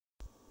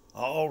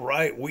All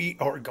right, we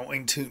are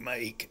going to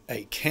make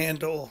a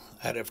candle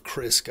out of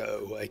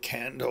Crisco. A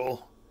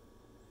candle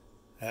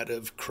out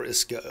of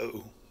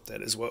Crisco.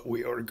 That is what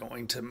we are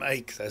going to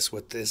make. That's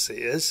what this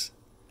is.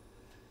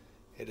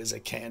 It is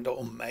a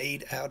candle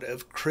made out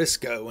of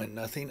Crisco and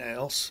nothing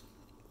else.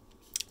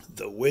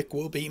 The wick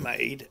will be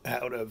made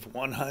out of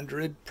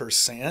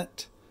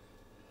 100%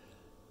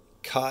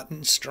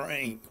 cotton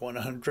string.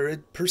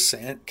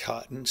 100%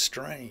 cotton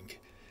string.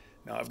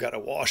 Now I've got a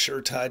washer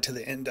tied to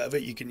the end of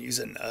it. You can use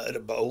a nut, a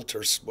bolt,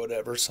 or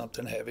whatever,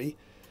 something heavy.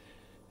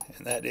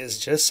 And that is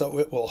just so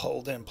it will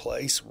hold in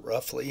place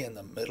roughly in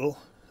the middle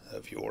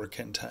of your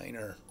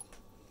container.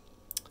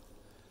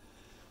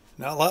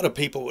 Now a lot of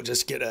people will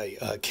just get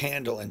a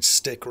candle and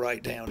stick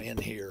right down in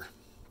here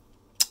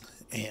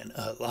and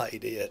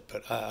light it,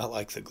 but I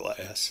like the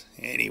glass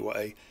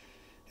anyway.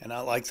 And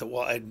I like the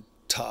wide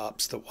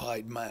tops, the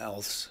wide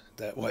mouths.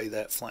 That way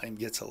that flame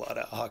gets a lot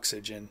of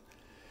oxygen.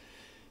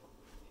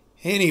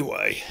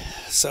 Anyway,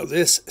 so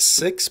this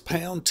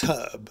 6-pound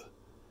tub,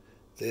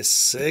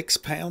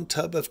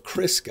 of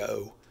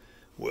Crisco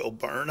will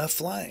burn a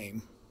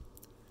flame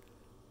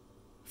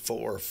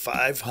for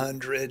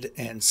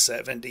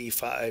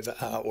 575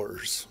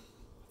 hours.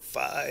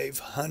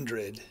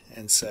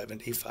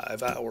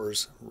 575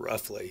 hours,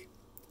 roughly.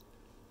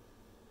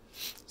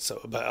 So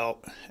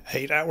about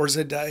 8 hours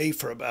a day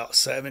for about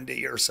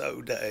 70 or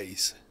so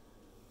days.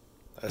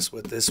 That's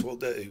what this will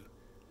do.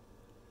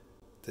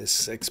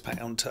 This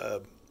 6-pound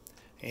tub.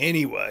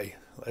 Anyway,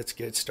 let's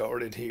get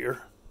started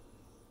here.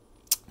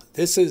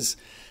 This is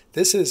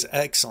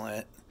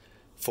excellent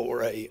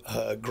for a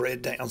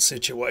grid down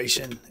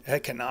situation,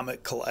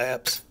 economic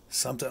collapse,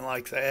 something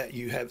like that.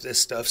 You have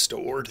this stuff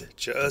stored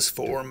just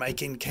for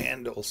making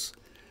candles.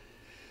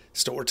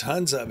 Store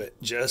tons of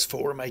it just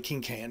for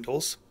making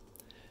candles.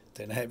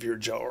 Then have your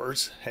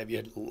jars, have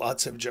you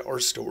lots of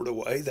jars stored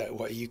away. That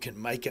way you can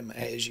make them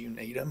as you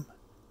need them.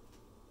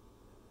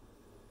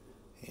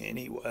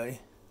 Anyway,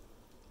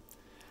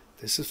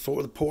 this is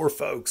for the poor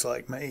folks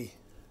like me.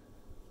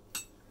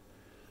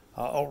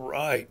 All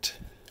right,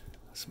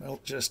 let's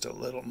melt just a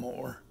little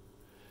more.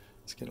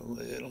 Let's get a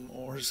little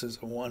more. This is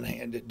a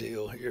one-handed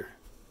deal here.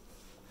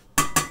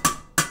 I'll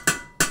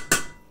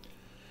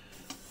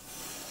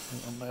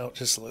melt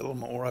just a little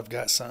more. I've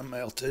got some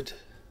melted.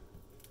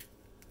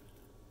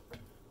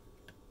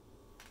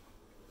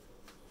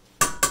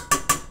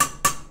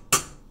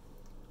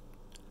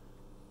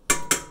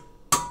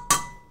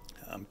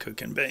 I'm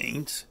cooking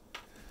beans.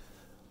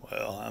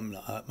 Well, I'm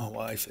not. My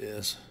wife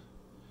is.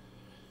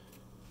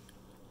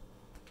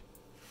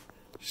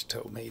 She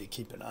told me to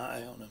keep an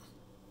eye on them.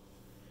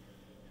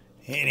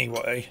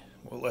 Anyway,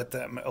 we'll let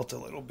that melt a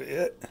little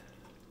bit.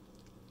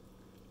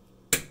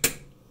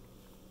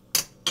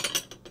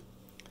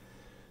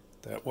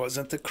 That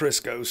wasn't the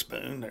Crisco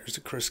spoon. There's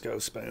the Crisco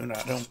spoon.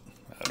 I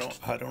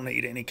don't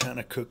need any kind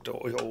of cooked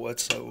oil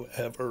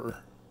whatsoever.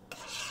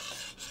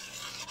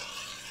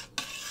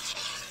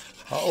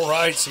 All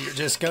right, so you're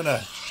just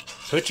gonna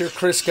put your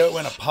Crisco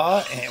in a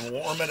pot and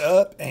warm it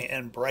up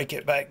and break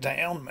it back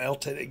down,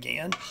 melt it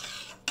again.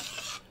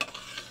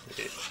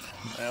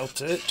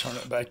 Melt it, turn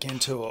it back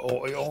into an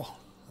oil,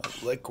 a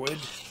liquid.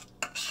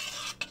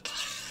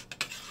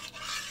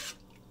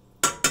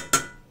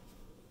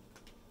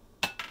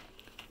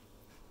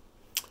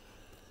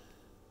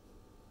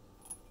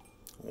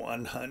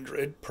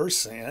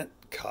 "100%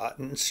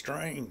 cotton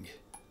string."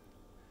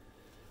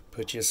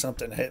 Put you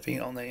something heavy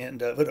on the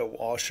end of it. A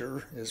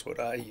washer is what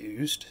I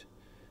used.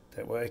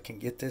 That way I can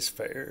get this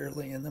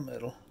fairly in the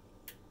middle.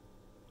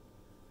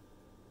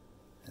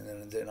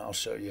 And then I'll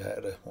show you how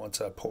to,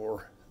 once I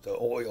pour the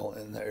oil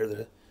in there,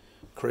 the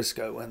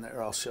Crisco in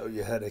there, I'll show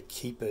you how to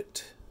keep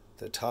it,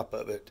 the top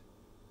of it,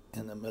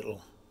 in the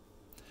middle.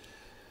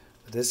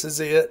 This is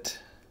it.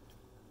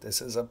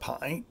 This is a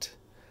pint.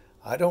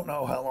 I don't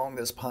know how long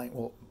this pint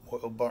will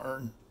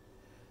burn.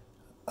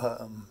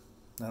 I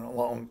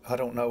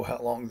don't know how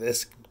long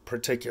this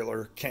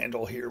particular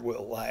candle here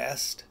will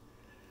last,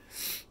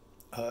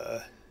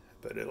 but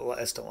it'll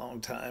last a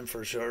long time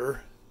for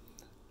sure.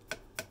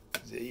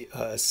 The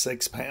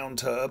 6-pound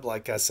tub,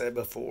 like I said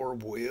before,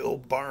 will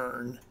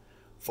burn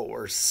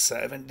for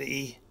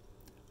 70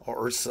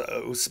 or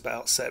so,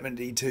 about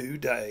 72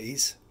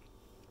 days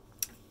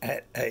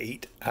at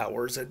 8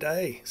 hours a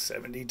day.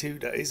 72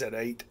 days at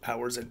 8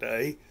 hours a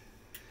day.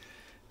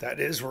 That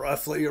is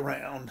roughly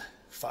around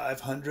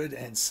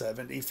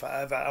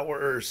 575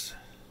 hours.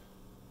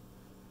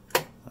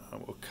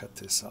 We'll cut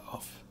this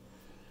off.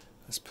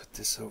 Let's put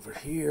this over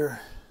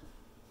here.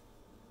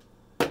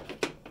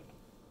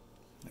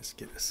 Let's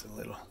get us a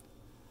little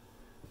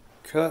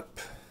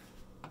cup.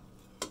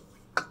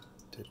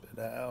 Dip it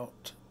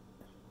out.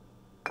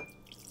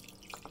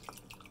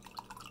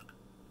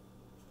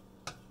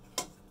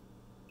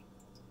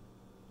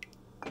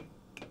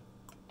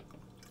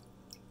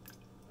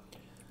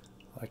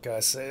 Like I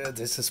said,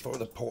 this is for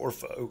the poor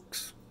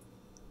folks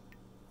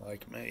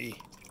like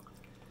me.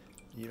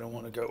 You don't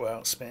want to go out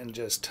and spend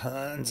just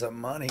tons of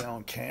money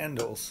on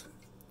candles.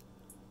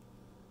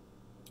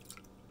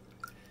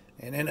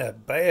 And in a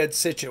bad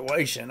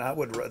situation, I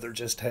would rather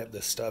just have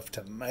the stuff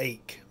to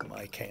make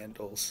my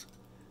candles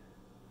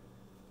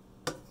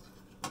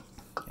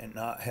and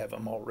not have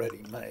them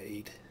already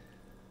made.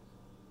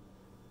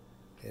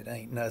 It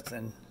ain't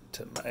nothing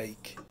to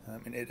make. I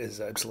mean, it is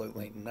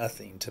absolutely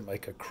nothing to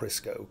make a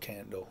Crisco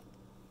candle.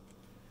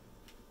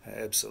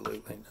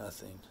 Absolutely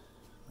nothing.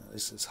 Now,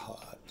 this is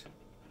hot.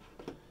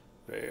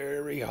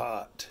 Very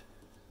hot.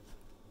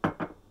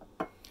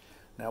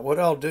 Now, what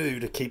I'll do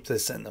to keep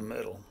this in the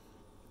middle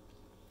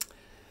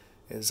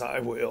is I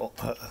will,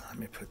 let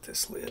me put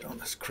this lid on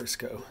this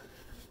Crisco.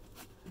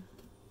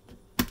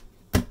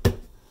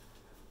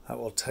 I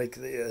will take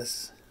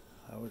this.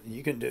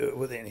 You can do it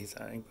with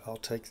anything. I'll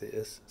take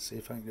this, see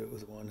if I can do it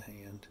with one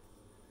hand.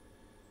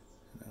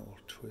 And I will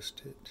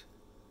twist it.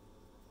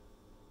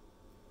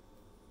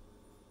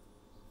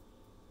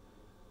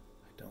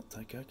 I don't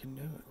think I can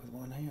do it with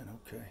one hand.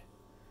 Okay.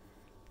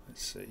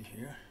 Let's see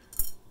here.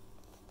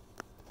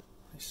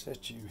 Let me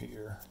set you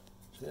here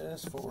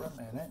just for a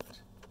minute.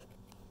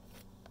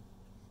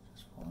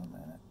 Just for a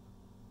minute.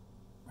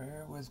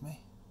 Bear with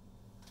me.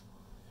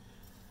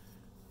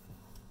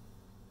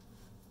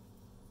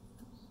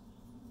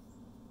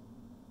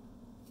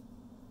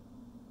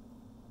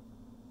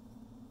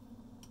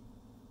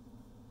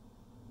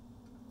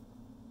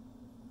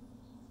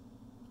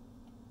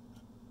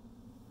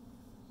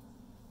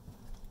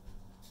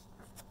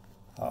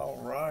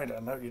 All right, I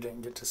know you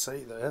didn't get to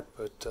see that,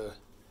 but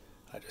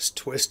I just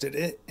twisted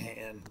it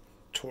and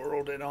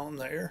twirled it on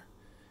there.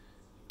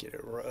 Get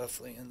it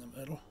roughly in the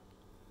middle,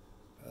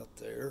 about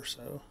there or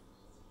so.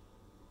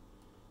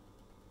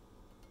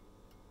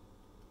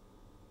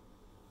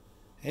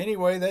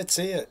 Anyway, that's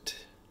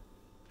it.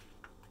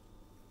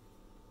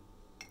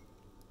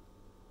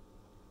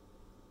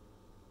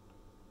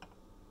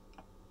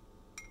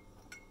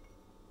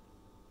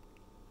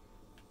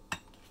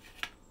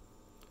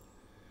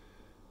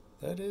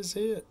 That is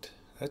it.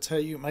 That's how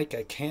you make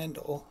a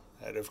candle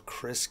out of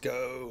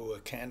Crisco, a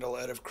candle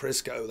out of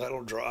Crisco.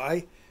 That'll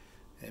dry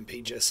and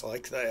be just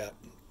like that.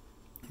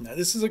 Now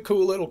this is a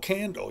cool little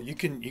candle. You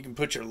can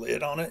put your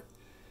lid on it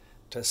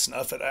to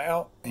snuff it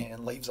out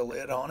and leaves a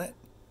lid on it.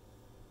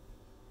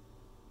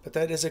 But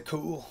that is a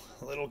cool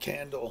little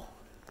candle.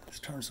 Let's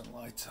turn some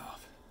lights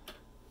off.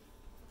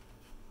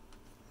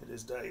 It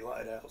is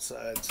daylight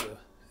outside, so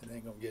it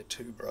ain't gonna get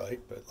too bright,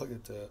 but look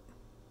at that.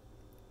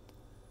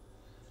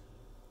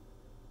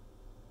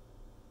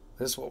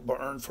 This will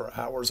burn for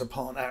hours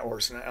upon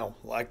hours now.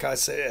 Like I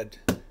said,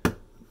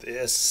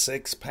 this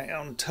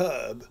 6-pound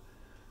tub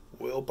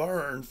will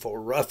burn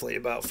for roughly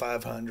about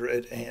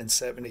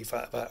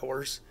 575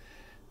 hours.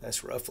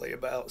 That's roughly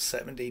about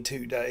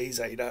 72 days,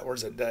 8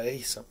 hours a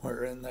day,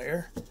 somewhere in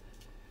there.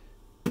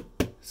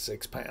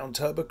 6-pound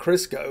tub of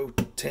Crisco,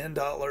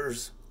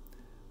 $10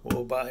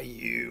 will buy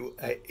you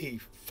a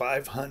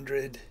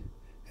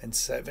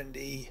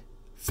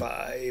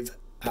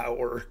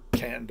 575-hour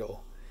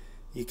candle.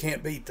 You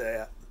can't beat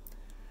that.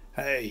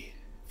 Hey,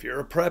 if you're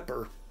a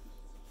prepper,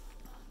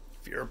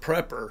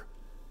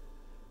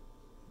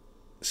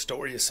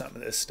 store you some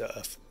of this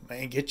stuff.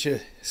 Man,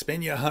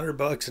 spend you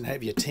 $100 and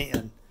have you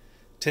 10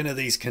 of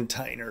these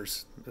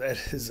containers. That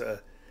is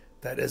a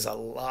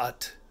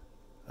lot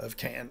of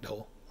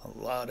candle. A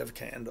lot of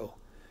candle.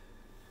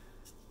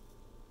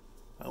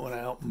 I went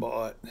out and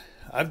bought.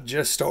 I've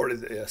just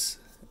started this,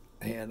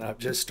 and I've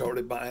just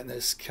started buying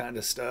this kind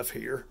of stuff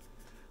here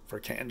for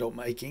candle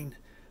making.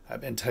 I've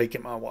been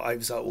taking my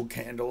wife's old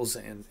candles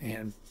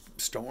and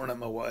storing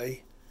them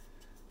away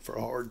for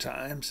hard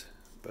times.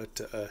 But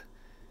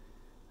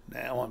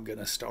now I'm going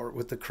to start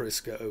with the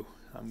Crisco.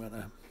 I'm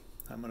gonna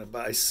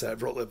buy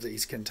several of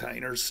these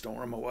containers, store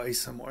them away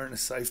somewhere in a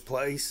safe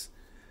place.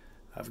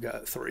 I've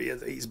got 3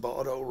 of these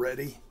bought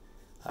already.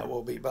 I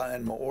will be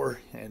buying more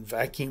and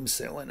vacuum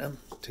sealing them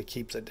to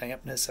keep the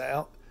dampness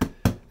out.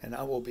 And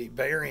I will be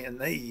burying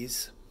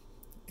these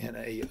in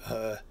a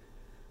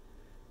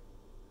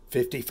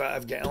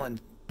 55-gallon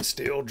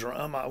steel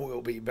drum. I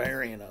will be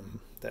burying them.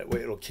 That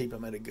way it'll keep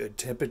them at a good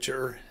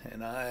temperature,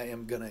 and I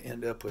am going to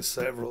end up with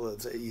several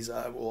of these.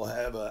 I will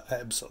have an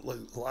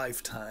absolute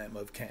lifetime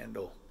of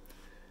candle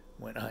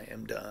when I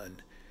am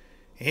done.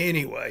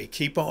 Anyway,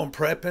 keep on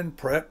prepping.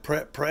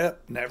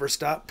 Prep. Never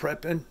stop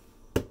prepping.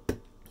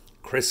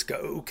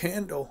 Crisco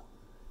candle.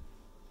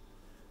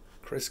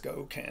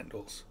 Crisco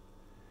candles.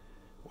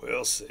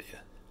 We'll see you.